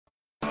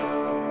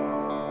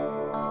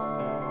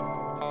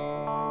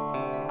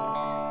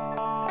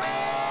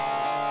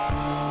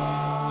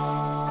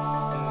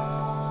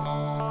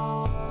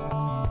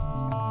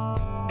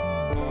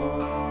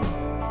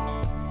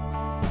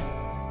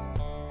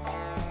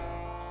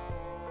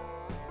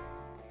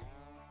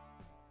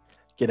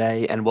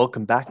G'day and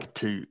welcome back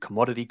to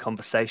Commodity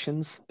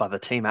Conversations by the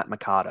team at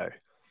Mercado,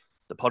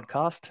 the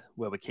podcast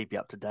where we keep you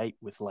up to date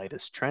with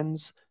latest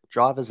trends,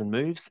 drivers and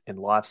moves in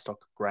livestock,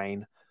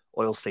 grain,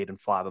 oilseed and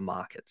fibre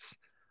markets.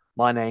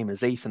 My name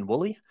is Ethan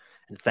Woolley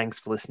and thanks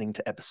for listening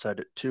to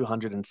episode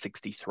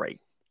 263.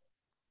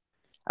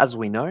 As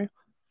we know,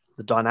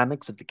 the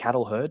dynamics of the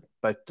cattle herd,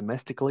 both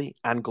domestically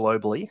and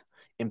globally,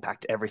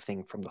 impact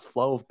everything from the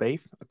flow of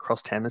beef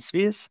across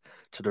hemispheres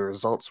to the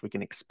results we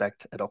can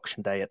expect at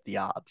auction day at the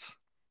yards.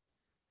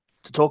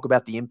 To talk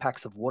about the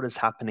impacts of what is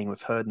happening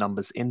with herd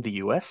numbers in the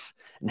US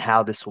and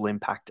how this will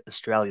impact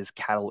Australia's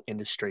cattle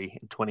industry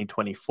in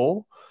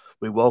 2024,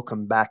 we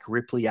welcome back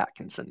Ripley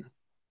Atkinson.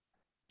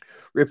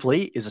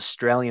 Ripley is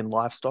Australian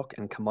Livestock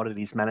and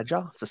Commodities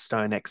Manager for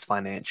StoneX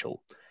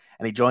Financial,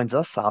 and he joins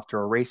us after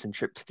a recent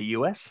trip to the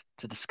US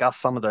to discuss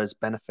some of those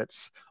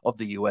benefits of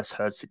the US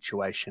herd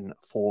situation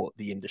for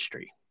the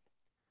industry.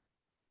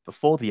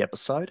 Before the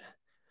episode,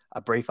 a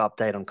brief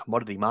update on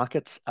commodity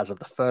markets as of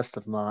the 1st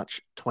of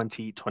March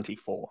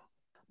 2024.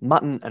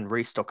 Mutton and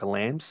restocker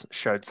lambs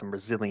showed some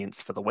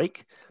resilience for the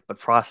week, but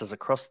prices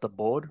across the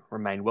board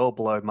remain well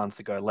below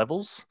month-ago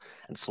levels,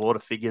 and slaughter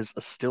figures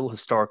are still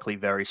historically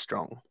very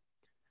strong.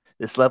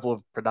 This level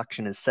of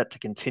production is set to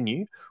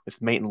continue,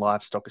 with Meat and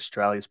Livestock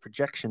Australia's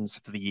projections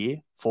for the year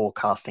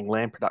forecasting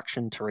lamb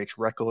production to reach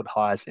record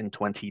highs in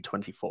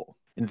 2024.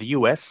 In the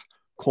US,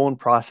 corn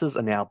prices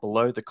are now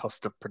below the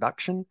cost of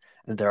production,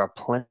 and there are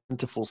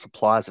plentiful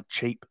supplies of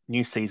cheap,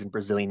 new season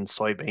Brazilian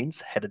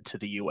soybeans headed to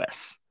the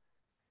US.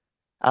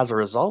 As a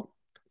result,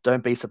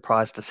 don't be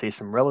surprised to see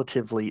some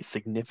relatively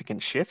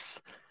significant shifts,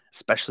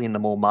 especially in the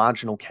more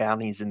marginal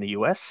counties in the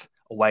US,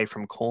 away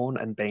from corn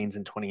and beans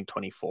in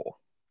 2024.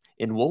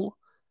 In wool,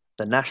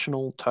 the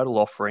national total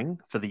offering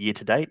for the year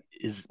to date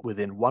is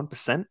within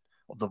 1%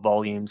 of the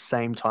volume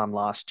same time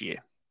last year.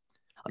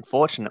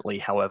 Unfortunately,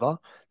 however,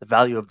 the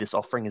value of this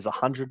offering is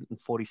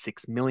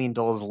 $146 million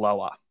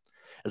lower,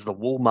 as the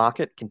wool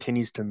market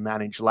continues to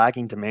manage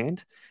lagging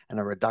demand and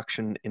a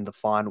reduction in the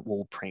fine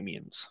wool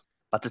premiums.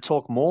 But to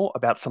talk more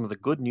about some of the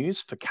good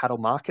news for cattle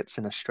markets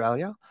in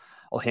Australia,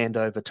 I'll hand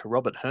over to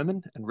Robert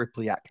Herman and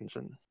Ripley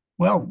Atkinson.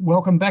 Well,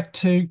 welcome back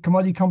to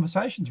Commodity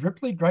Conversations,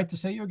 Ripley. Great to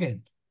see you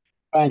again.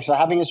 Thanks for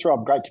having us,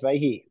 Rob. Great to be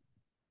here.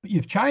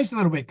 You've changed a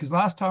little bit because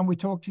last time we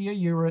talked to you,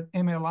 you were at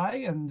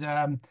MLA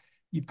and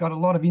you've got a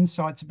lot of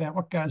insights about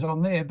what goes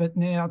on there. But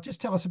now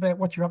just tell us about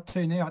what you're up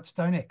to now at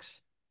StoneX.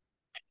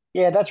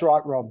 Yeah, that's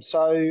right, Rob.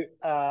 So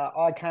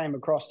I came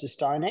across to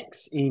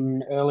StoneX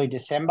in early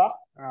December,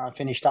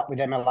 finished up with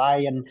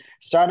MLA, and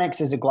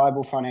StoneX is a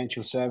global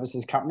financial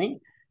services company,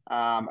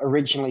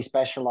 originally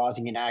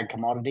specialising in ag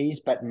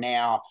commodities, but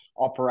now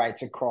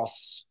operates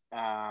across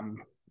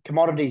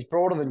commodities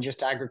broader than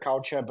just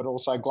agriculture, but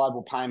also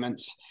global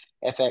payments,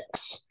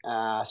 FX,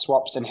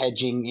 swaps and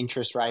hedging,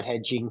 interest rate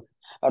hedging.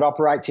 It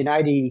operates in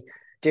 80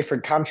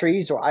 different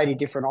countries or 80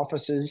 different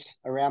offices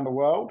around the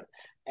world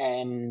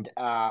and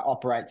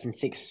operates in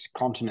 6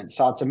 continents.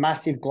 So it's a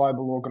massive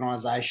global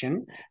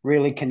organisation,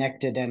 really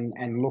connected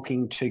and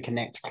looking to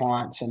connect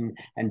clients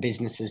and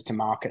businesses to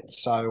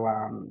markets. So,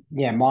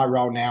 my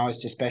role now is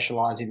to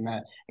specialise in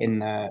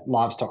the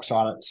livestock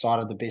side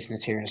of the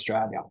business here in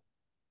Australia.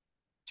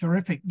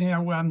 Terrific.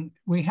 Now,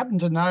 we happen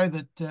to know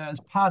that as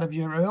part of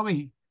your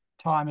early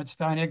time at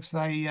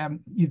StoneX,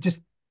 you've just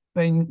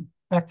been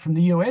back from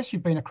the US,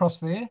 you've been across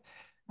there.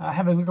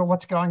 Have a look at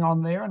what's going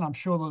on there, and I'm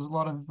sure there's a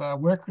lot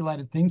of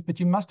work-related things, but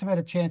you must have had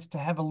a chance to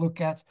have a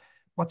look at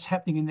what's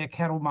happening in their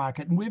cattle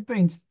market. And we've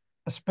been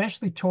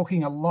especially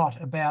talking a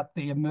lot about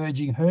the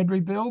emerging herd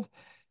rebuild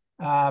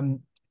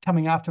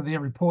coming after their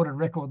reported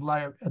record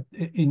low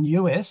in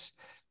US.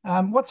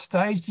 What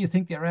stage do you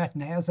think they're at,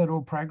 and how's that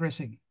all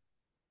progressing?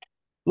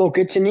 Look,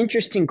 it's an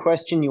interesting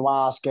question you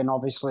ask, and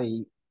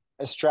obviously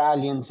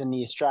Australians and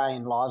the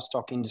Australian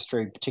livestock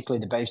industry,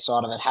 particularly the beef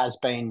side of it, has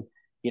been,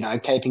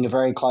 keeping a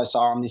very close eye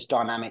on this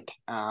dynamic.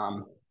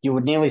 You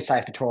would nearly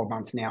say for 12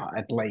 months now,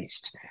 at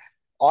least.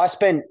 I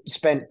spent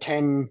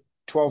 10,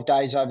 12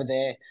 days over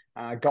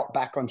there, got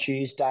back on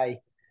Tuesday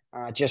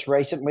just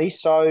recently.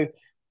 So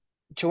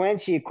to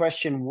answer your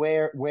question,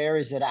 where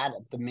is it at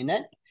the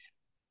minute?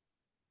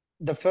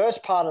 The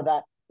first part of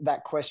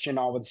that question,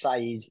 I would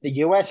say, is the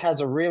US has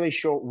a really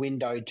short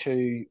window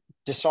to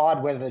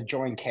decide whether to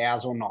join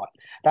cows or not.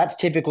 That's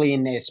typically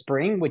in their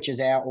spring, which is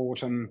our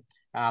autumn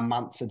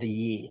months of the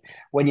year.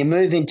 When you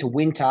move into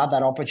winter,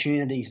 that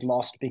opportunity is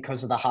lost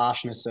because of the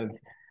harshness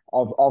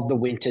of the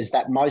winters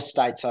that most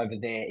states over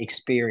there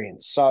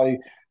experience. So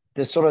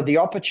the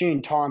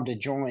opportune time to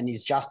join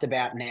is just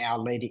about now,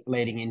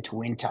 leading into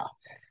winter.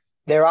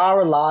 There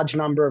are a large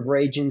number of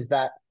regions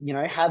that,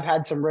 have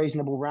had some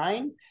reasonable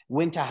rain.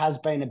 Winter has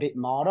been a bit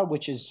milder,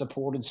 which has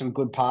supported some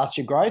good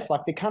pasture growth.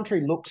 Like, the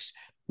country looks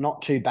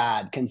not too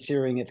bad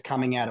considering it's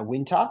coming out of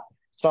winter.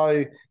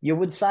 So you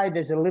would say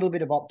there's a little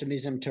bit of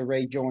optimism to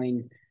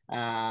rejoin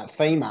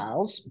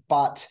females,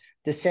 but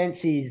the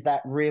sense is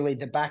that really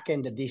the back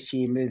end of this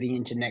year moving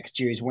into next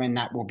year is when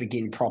that will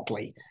begin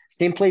properly,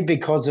 simply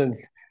because of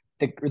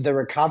the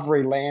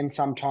recovery land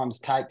sometimes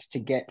takes to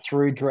get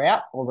through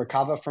drought or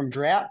recover from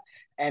drought,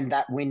 and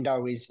that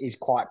window is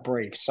quite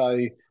brief. So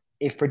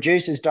if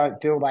producers don't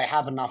feel they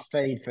have enough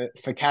feed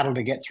for cattle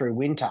to get through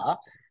winter,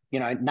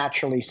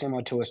 naturally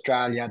similar to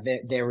Australia,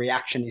 their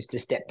reaction is to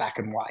step back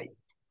and wait.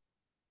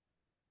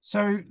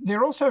 So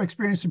they're also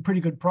experiencing pretty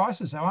good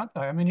prices, though, aren't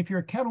they? I mean, if you're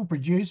a cattle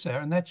producer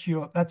and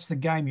that's the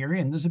game you're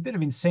in, there's a bit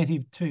of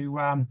incentive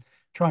to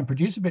try and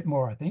produce a bit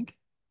more, I think.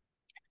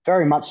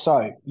 Very much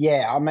so.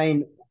 Yeah. I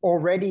mean,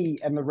 already,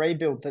 and the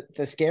rebuild,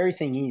 the scary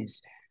thing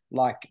is,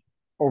 like,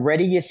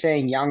 already you're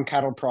seeing young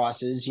cattle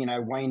prices,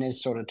 weaners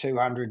sort of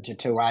 200 to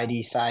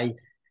 280, say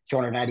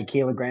 280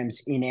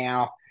 kilograms in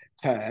our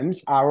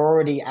terms, are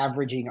already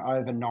averaging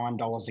over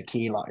 $9 a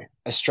kilo,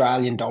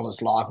 Australian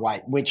dollars live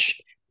weight,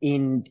 which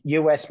in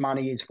US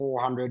money is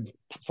 400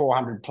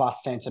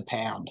 plus cents a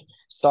pound.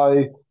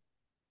 So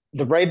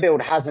the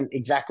rebuild hasn't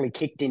exactly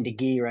kicked into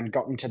gear and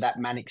gotten to that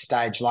manic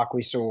stage like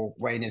we saw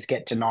weaners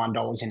get to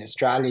 $9 in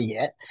Australia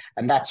yet.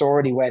 And that's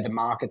already where the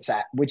market's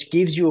at, which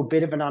gives you a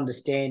bit of an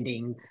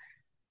understanding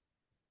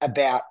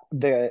about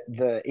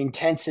the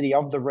intensity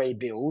of the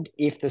rebuild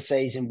if the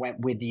season went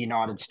with the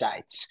United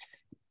States.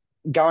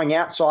 Going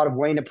outside of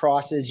weaner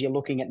prices, you're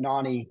looking at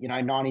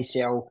 90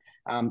 cell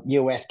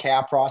US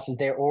cow prices.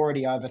 They're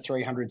already over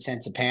 300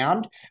 cents a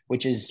pound,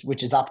 which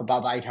is up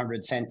above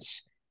 800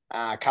 cents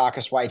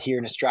carcass weight here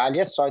in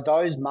Australia. So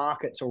those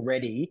markets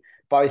already,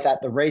 both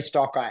at the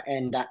restocker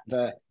and at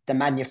the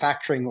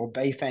manufacturing or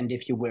beef end,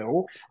 if you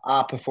will,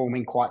 are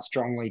performing quite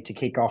strongly to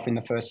kick off in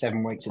the first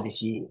 7 weeks of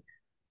this year.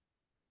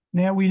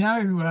 Now, we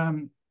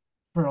know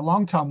for a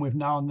long time we've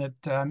known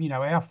that,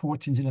 our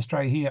fortunes in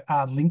Australia here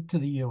are linked to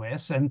the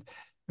US. And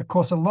of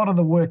course, a lot of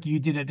the work you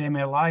did at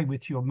MLA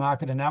with your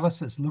market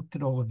analysis looked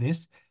at all of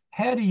this.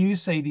 How do you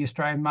see the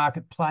Australian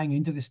market playing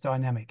into this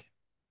dynamic?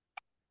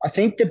 I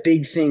think the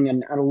big thing,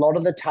 and a lot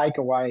of the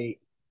takeaway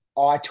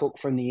I took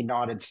from the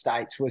United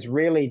States, was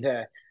really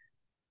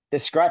the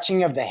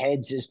scratching of the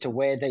heads as to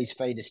where these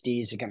feeder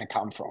steers are going to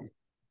come from.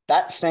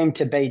 That seemed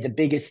to be the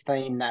biggest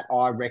theme that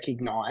I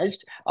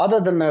recognised, other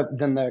than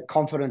the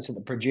confidence at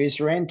the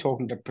producer end,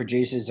 talking to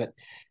producers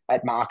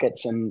at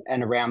markets and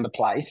around the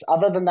place.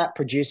 Other than that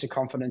producer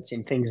confidence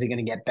in things are going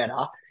to get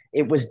better,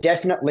 it was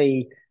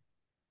definitely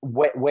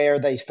where are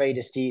these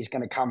feeder steers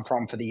going to come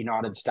from for the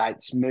United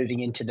States moving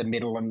into the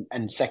middle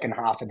and second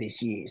half of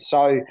this year.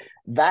 So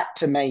that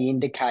to me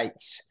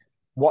indicates,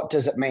 what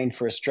does it mean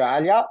for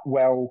Australia?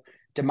 Well,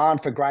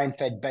 demand for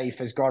grain-fed beef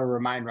has got to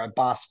remain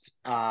robust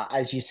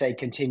as you see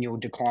continual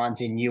declines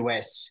in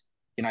US,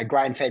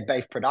 grain-fed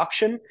beef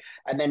production.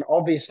 And then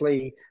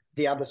obviously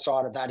the other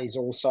side of that is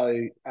also,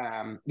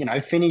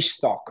 finished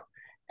stock.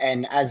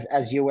 And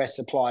as US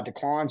supply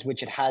declines,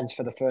 which it has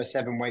for the first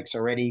 7 weeks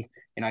already,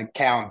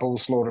 cow and bull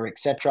slaughter,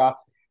 etc.,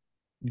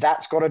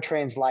 that's got to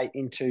translate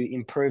into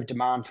improved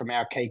demand from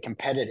our key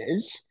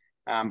competitors,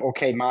 or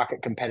key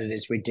market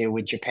competitors. We deal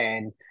with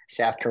Japan,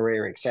 South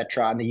Korea,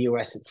 etc., and the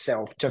US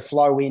itself, to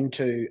flow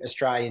into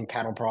Australian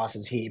cattle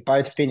prices here,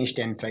 both finished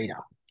and feeder.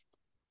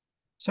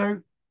 So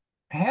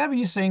how are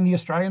you seeing the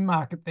Australian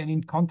market then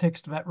in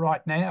context of that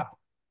right now?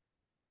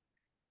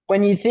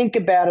 When you think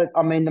about it,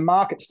 I mean, the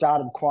market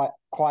started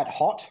quite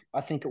hot.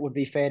 I think it would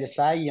be fair to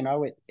say,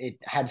 it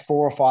had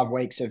 4 or 5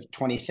 weeks of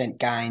 20-cent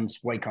gains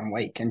week on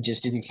week and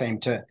just didn't seem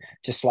to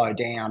slow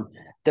down.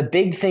 The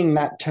big thing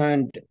that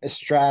turned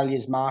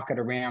Australia's market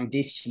around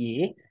this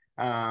year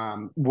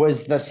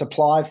was the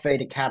supply of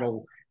feeder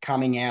cattle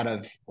coming out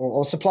of,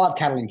 or supply of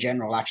cattle in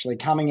general, actually,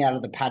 coming out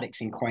of the paddocks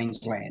in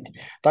Queensland.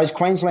 Those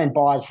Queensland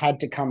buyers had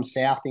to come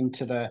south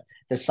into the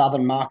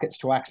southern markets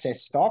to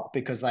access stock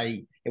because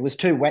it was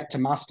too wet to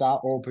muster.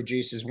 All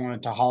producers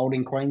wanted to hold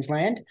in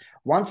Queensland.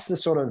 Once the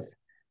sort of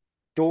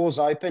doors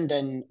opened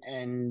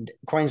and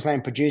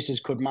Queensland producers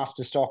could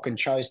muster stock and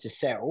chose to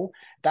sell,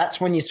 that's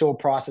when you saw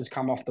prices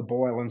come off the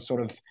boil and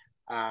sort of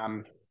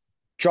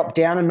drop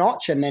down a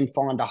notch and then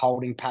find a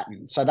holding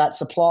pattern. So that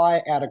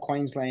supply out of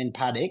Queensland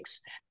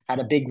paddocks had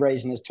a big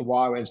reason as to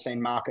why we've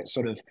seen markets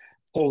sort of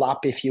pull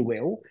up, if you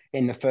will,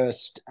 in the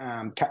first,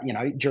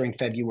 during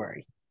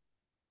February.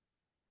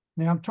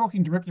 Now, I'm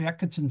talking to Ripley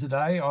Atkinson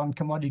today on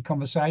Commodity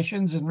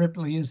Conversations, and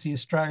Ripley is the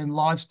Australian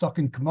Livestock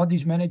and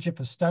Commodities Manager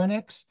for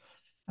StoneX.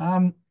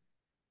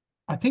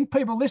 I think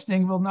people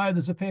listening will know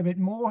there's a fair bit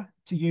more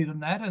to you than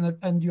that,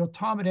 and your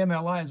time at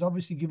MLA has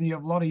obviously given you a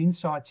lot of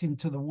insights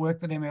into the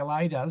work that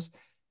MLA does.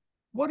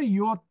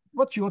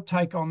 What's your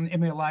take on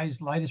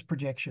MLA's latest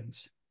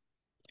projections?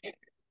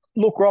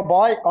 Look, Rob,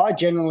 I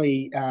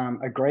generally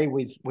agree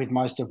with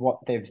most of what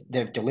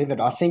they've delivered.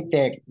 I think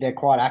they're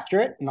quite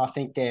accurate, and I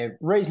think they're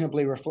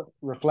reasonably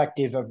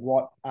reflective of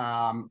what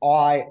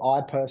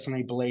I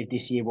personally believe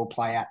this year will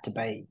play out to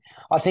be.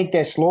 I think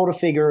their slaughter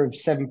figure of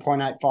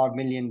 7.85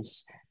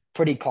 million's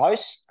pretty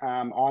close.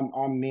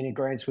 I'm in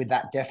agreement with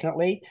that,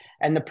 definitely.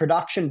 And the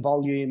production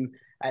volume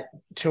at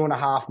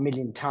 2.5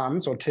 million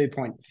tonnes or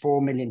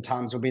 2.4 million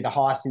tonnes will be the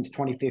highest since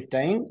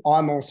 2015.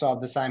 I'm also of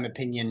the same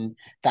opinion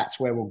that's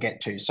where we'll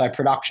get to. So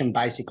production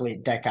basically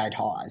at decade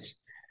highs.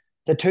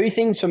 The two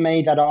things for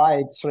me that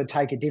I sort of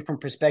take a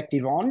different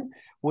perspective on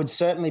would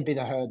certainly be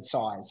the herd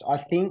size. I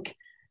think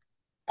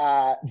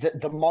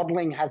the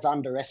modelling has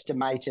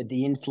underestimated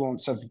the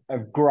influence of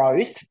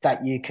growth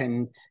that you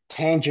can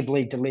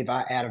tangibly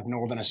deliver out of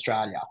Northern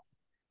Australia.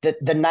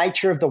 The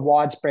nature of the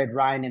widespread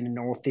rain in the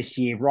north this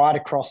year, right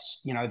across,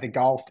 the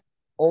Gulf,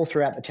 all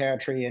throughout the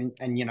territory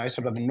and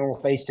sort of the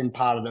northeastern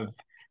part of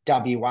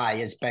WA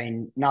has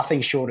been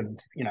nothing short of,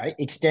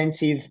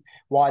 extensive,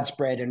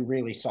 widespread and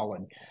really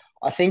solid.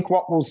 I think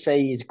what we'll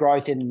see is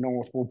growth in the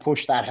north will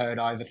push that herd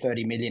over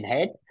 30 million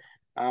head.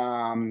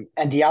 And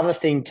the other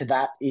thing to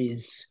that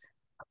is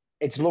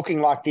it's looking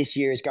like this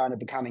year is going to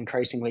become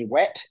increasingly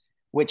wet,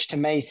 which to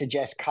me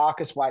suggests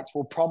carcass weights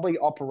will probably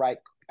operate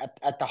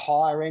at the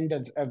higher end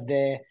of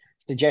their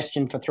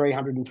suggestion for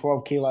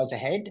 312 kilos a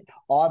head.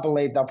 I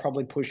believe they'll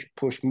probably push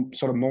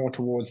sort of more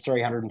towards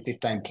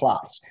 315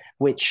 plus,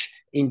 which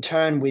in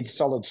turn with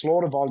solid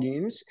slaughter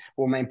volumes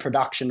will mean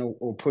production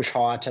will push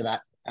higher to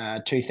that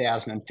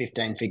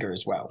 2015 figure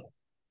as well.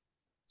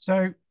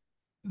 So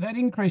that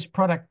increased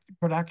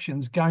production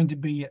is going to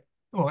be,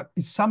 or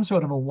it's some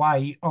sort of a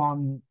weigh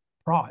on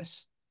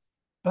price,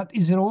 but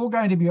is it all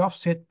going to be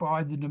offset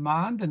by the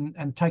demand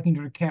and taking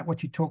into account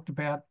what you talked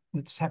about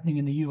that's happening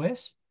in the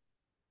US?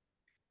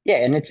 Yeah,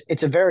 and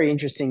it's a very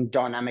interesting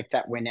dynamic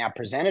that we're now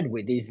presented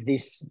with is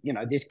this,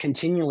 this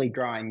continually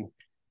growing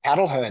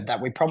cattle herd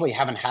that we probably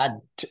haven't had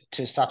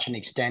to such an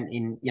extent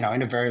in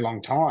a very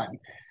long time.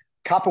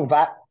 Couple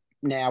that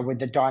now with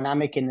the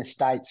dynamic in the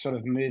States sort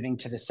of moving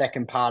to the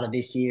second part of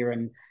this year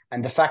and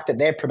the fact that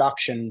their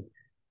production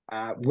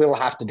will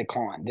have to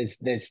decline.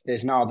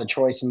 There's no other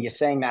choice, and you're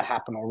seeing that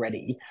happen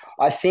already.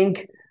 I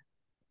think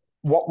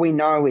what we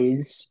know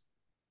is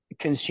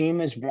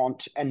consumers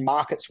want and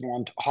markets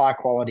want high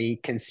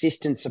quality,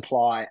 consistent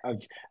supply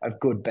of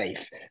good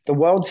beef. The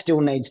world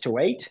still needs to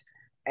eat,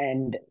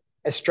 and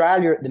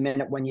Australia at the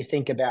minute, when you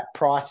think about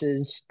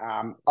prices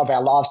of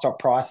our livestock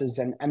prices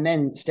and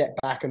then step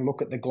back and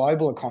look at the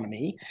global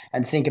economy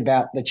and think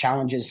about the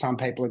challenges some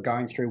people are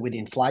going through with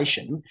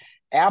inflation,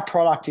 our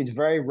product is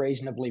very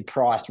reasonably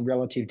priced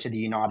relative to the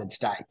United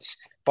States,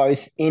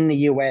 both in the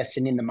US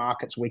and in the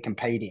markets we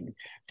compete in.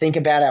 Think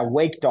about our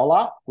weak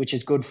dollar, which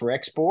is good for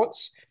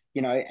exports,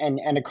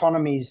 and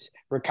economies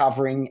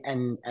recovering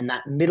and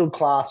that middle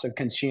class of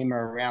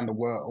consumer around the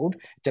world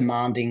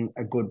demanding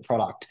a good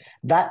product.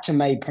 That to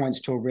me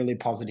points to a really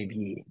positive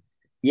year.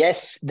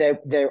 Yes,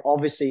 there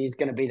obviously is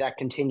going to be that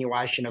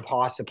continuation of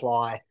high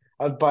supply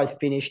of both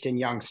finished and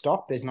young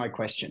stock. There's no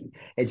question.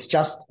 It's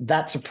just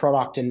that's a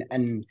product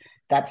and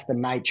that's the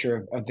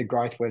nature of the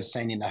growth we've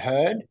seen in the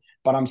herd.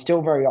 But I'm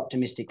still very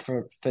optimistic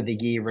for the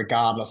year,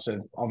 regardless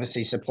of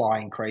obviously supply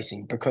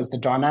increasing, because the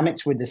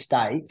dynamics with the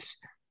States,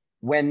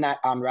 when that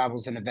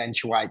unravels and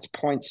eventuates,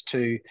 points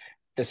to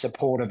the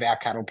support of our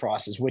cattle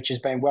prices, which has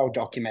been well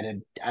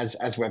documented as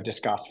we've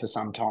discussed for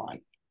some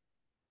time.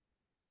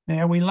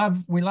 Now we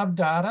love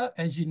data,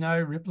 as you know,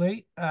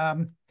 Ripley.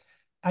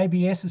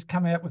 ABS has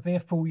come out with their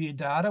full year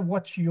data.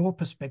 What's your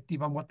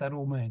perspective on what that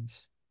all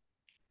means?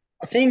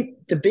 I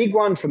think the big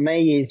one for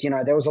me is,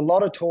 there was a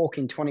lot of talk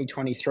in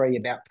 2023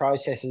 about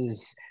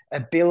processors'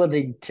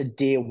 ability to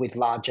deal with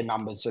larger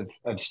numbers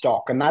of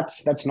stock. And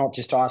that's not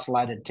just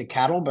isolated to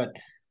cattle, but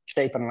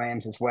sheep and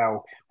lambs as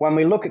well. When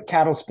we look at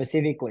cattle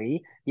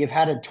specifically, you've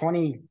had a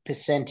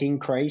 20%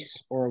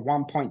 increase or a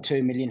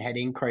 1.2 million head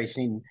increase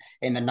in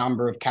the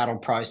number of cattle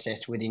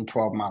processed within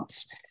 12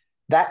 months.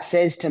 That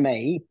says to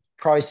me,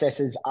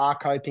 processors are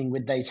coping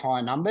with these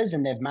high numbers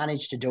and they've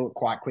managed to do it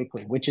quite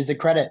quickly, which is a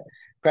credit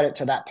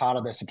to that part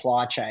of the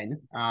supply chain.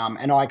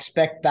 And I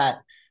expect that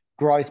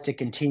growth to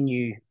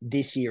continue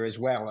this year as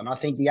well. And I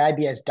think the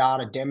ABS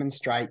data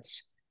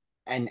demonstrates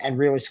and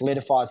really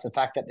solidifies the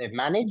fact that they've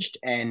managed.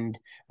 And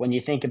when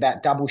you think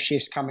about double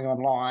shifts coming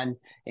online,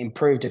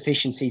 improved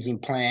efficiencies in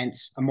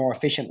plants, a more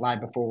efficient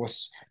labour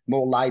force,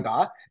 more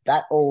labour,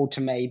 that all to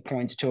me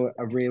points to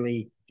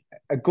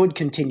a good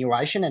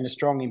continuation and a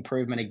strong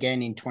improvement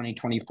again in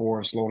 2024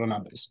 of slaughter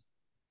numbers.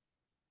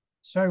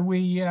 So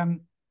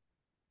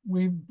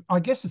I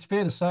guess it's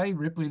fair to say,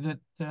 Ripley, that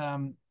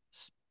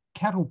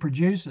cattle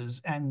producers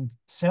and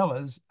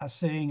sellers are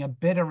seeing a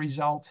better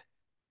result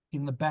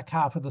in the back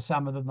half of the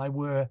summer than they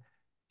were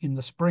in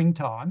the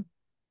springtime.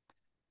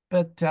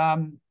 But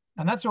and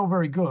that's all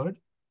very good.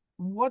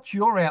 What's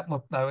your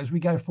outlook, though, as we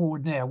go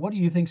forward now? What do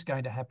you think is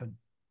going to happen?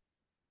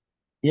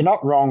 You're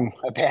not wrong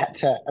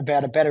about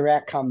a better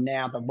outcome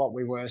now than what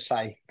we were,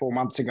 say, 4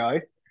 months ago.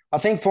 I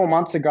think 4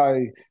 months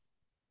ago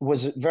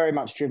was very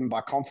much driven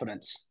by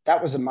confidence.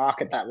 That was a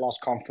market that lost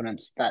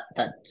confidence, that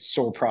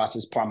saw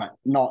prices plummet,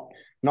 not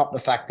the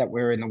fact that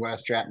we're in the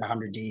worst drought in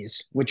 100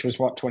 years, which was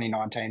what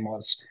 2019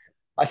 was.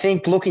 I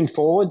think looking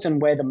forwards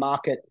and where the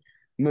market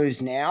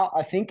moves now,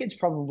 I think it's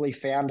probably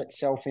found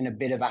itself in a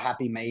bit of a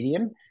happy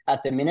medium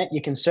at the minute.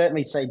 You can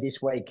certainly see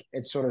this week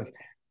it's sort of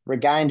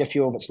regained a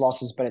few of its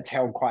losses, but it's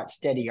held quite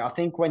steady. I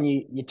think when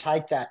you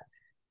take that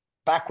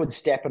backward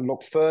step and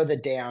look further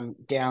down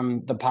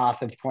the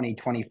path of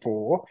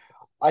 2024,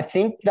 I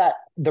think that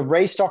the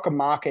restocker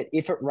market,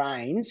 if it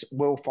rains,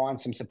 will find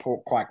some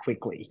support quite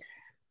quickly.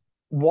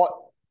 What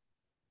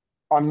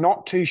I'm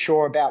not too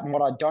sure about, and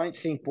what I don't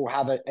think will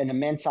have an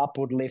immense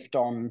upward lift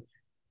on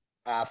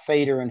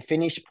feeder and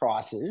finish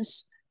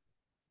prices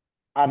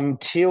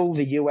until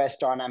the US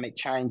dynamic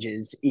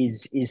changes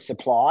is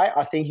supply.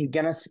 I think you're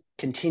going to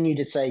continue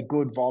to see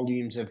good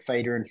volumes of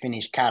feeder and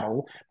finished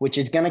cattle, which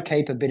is going to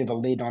keep a bit of a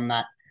lid on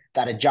that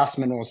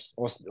adjustment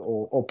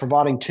or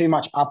providing too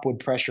much upward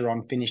pressure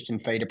on finished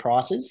and feeder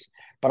prices.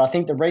 But I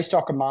think the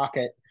restocker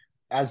market,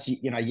 as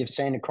you've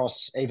seen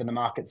across even the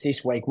markets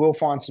this week, will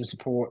find some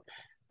support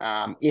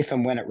if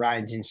and when it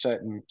rains in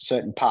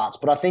certain parts.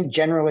 But I think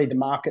generally the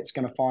market's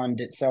going to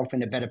find itself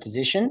in a better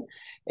position.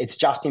 It's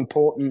just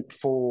important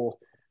for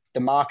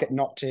the market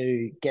not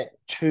to get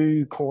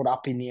too caught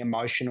up in the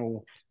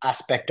emotional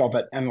aspect of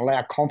it and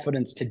allow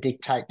confidence to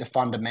dictate the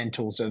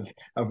fundamentals of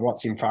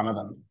what's in front of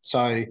them.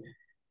 So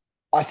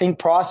I think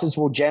prices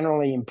will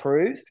generally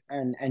improve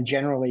and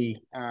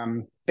generally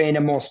be in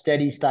a more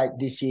steady state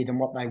this year than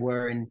what they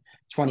were in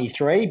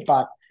 23,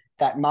 but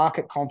that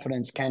market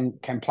confidence can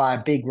play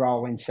a big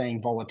role in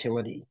seeing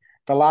volatility.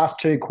 The last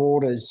 2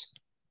 quarters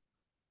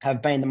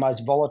have been the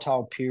most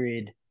volatile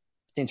period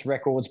since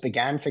records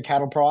began for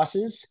cattle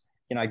prices,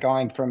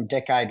 going from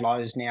decade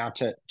lows now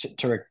to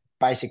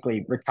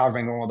basically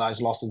recovering all of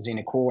those losses in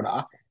a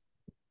quarter.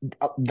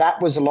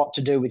 That was a lot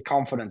to do with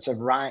confidence of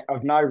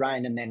no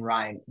rain and then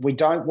rain. We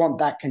don't want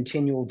that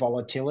continual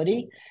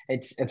volatility.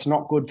 It's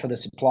not good for the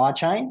supply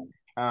chain.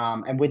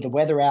 And with the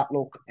weather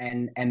outlook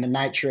and the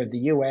nature of the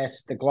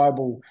US, the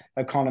global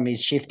economy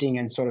is shifting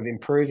and sort of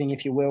improving,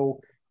 if you will.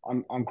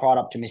 I'm quite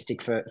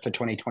optimistic for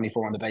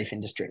 2024 in the beef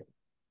industry.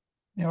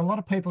 Now, a lot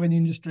of people in the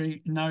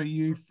industry know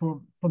you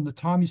from the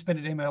time you spent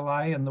at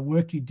MLA and the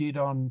work you did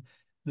on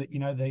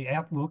the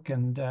outlook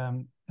and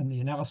the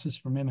analysis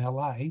from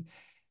MLA.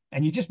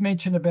 And you just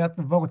mentioned about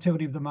the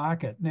volatility of the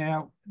market.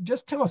 Now,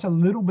 just tell us a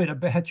little bit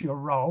about your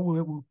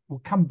role.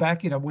 We'll come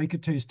back in a week or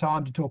two's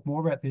time to talk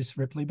more about this,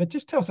 Ripley, but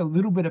just tell us a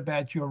little bit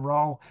about your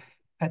role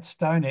at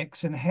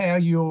StoneX and how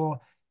your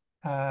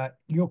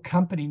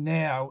company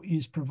now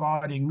is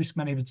providing risk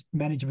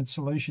management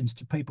solutions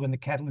to people in the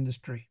cattle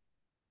industry.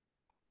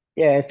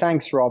 Yeah,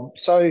 thanks, Rob.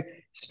 So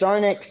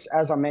StoneX,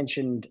 as I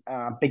mentioned,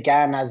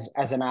 began as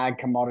an ag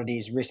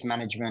commodities risk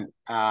management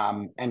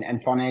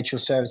and financial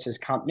services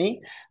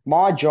company.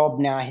 My job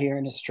now here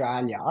in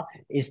Australia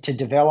is to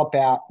develop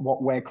out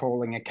what we're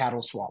calling a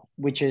cattle swap,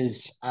 which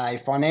is a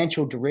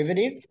financial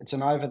derivative. It's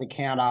an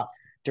over-the-counter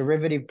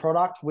derivative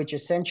product, which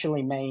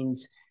essentially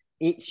means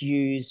it's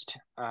used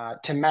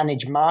to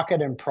manage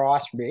market and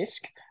price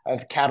risk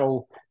of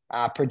cattle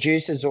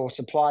producers or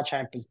supply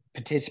chain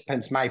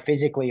participants may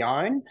physically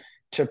own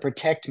to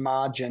protect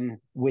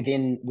margin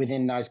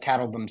within those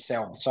cattle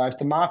themselves. So if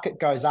the market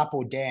goes up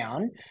or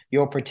down,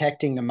 you're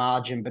protecting the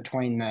margin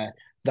between the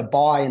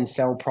buy and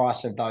sell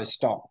price of those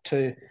stock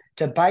to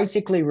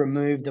basically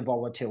remove the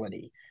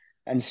volatility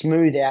and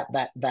smooth out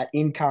that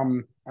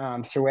income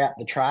throughout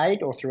the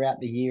trade or throughout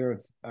the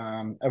year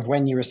of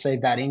when you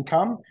receive that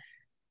income.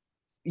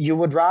 You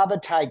would rather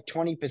take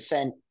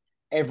 20%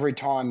 every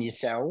time you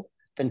sell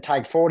than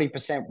take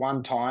 40%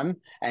 one time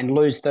and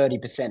lose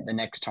 30% the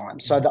next time.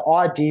 So the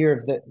idea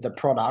of the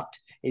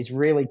product is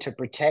really to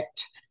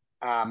protect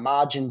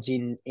margins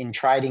in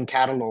trading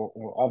cattle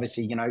or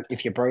obviously,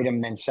 if you breed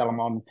them, then sell them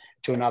on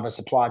to another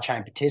supply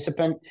chain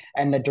participant.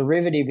 And the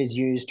derivative is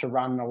used to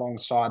run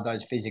alongside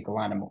those physical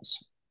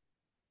animals.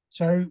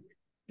 So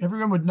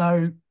everyone would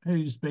know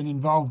who's been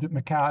involved at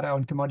Mercado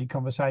and Commodity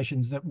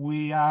Conversations that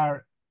we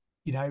are,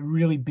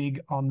 really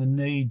big on the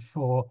need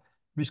for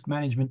risk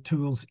management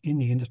tools in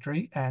the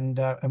industry,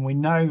 and we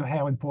know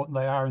how important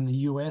they are in the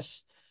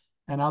US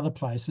and other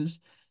places.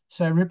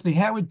 So Ripley,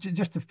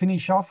 just to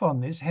finish off on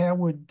this, how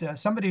would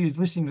somebody who's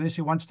listening to this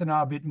who wants to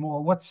know a bit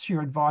more, what's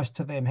your advice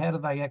to them? How do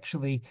they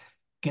actually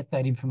get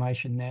that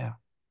information now?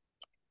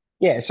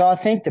 Yeah, so I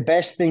think the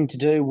best thing to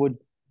do would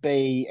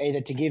be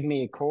either to give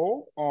me a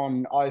call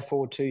on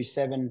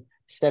 0427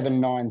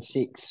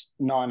 796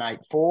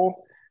 984,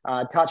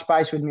 touch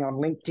base with me on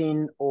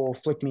LinkedIn or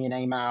flick me an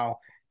email.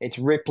 It's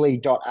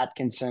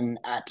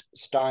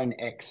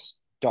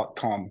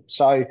ripley.atkinson@stonex.com.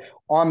 So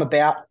I'm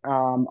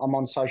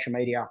on social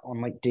media on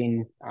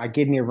LinkedIn.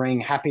 Give me a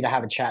ring. Happy to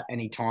have a chat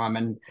anytime.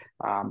 And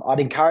I'd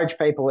encourage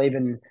people,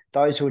 even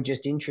those who are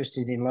just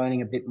interested in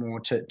learning a bit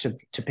more, to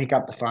pick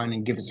up the phone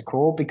and give us a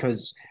call,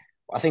 because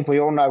I think we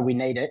all know we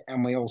need it.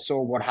 And we all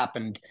saw what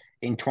happened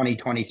in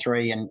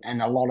 2023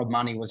 and a lot of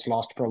money was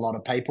lost for a lot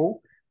of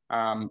people.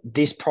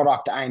 This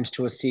product aims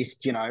to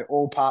assist,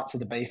 all parts of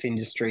the beef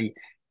industry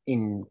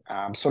in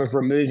sort of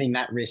removing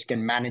that risk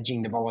and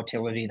managing the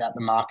volatility that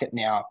the market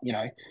now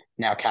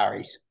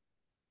carries.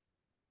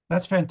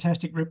 That's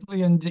fantastic,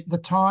 Ripley. And the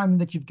time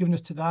that you've given us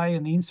today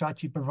and the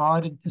insights you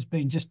provided has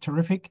been just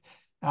terrific.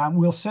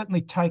 We'll certainly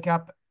take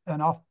up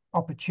an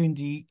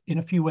opportunity in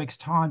a few weeks'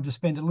 time to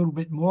spend a little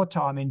bit more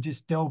time in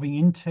just delving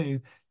into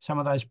some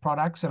of those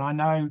products. And I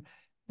know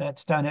that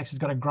StoneX has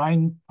got a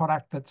grain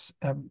product that's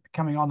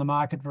coming on the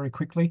market very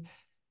quickly.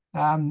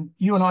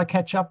 You and I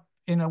catch up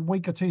in a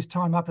week or two's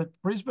time up at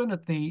Brisbane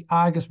at the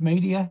Argus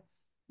Media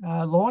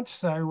launch.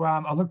 So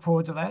I look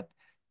forward to that.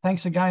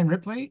 Thanks again,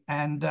 Ripley,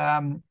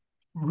 and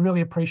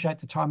really appreciate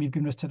the time you've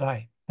given us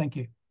today. Thank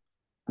you.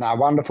 No,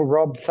 wonderful,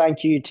 Rob.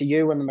 Thank you to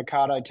you and the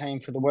Mercado team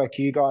for the work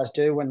you guys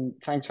do, and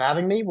thanks for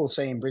having me. We'll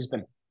see you in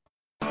Brisbane.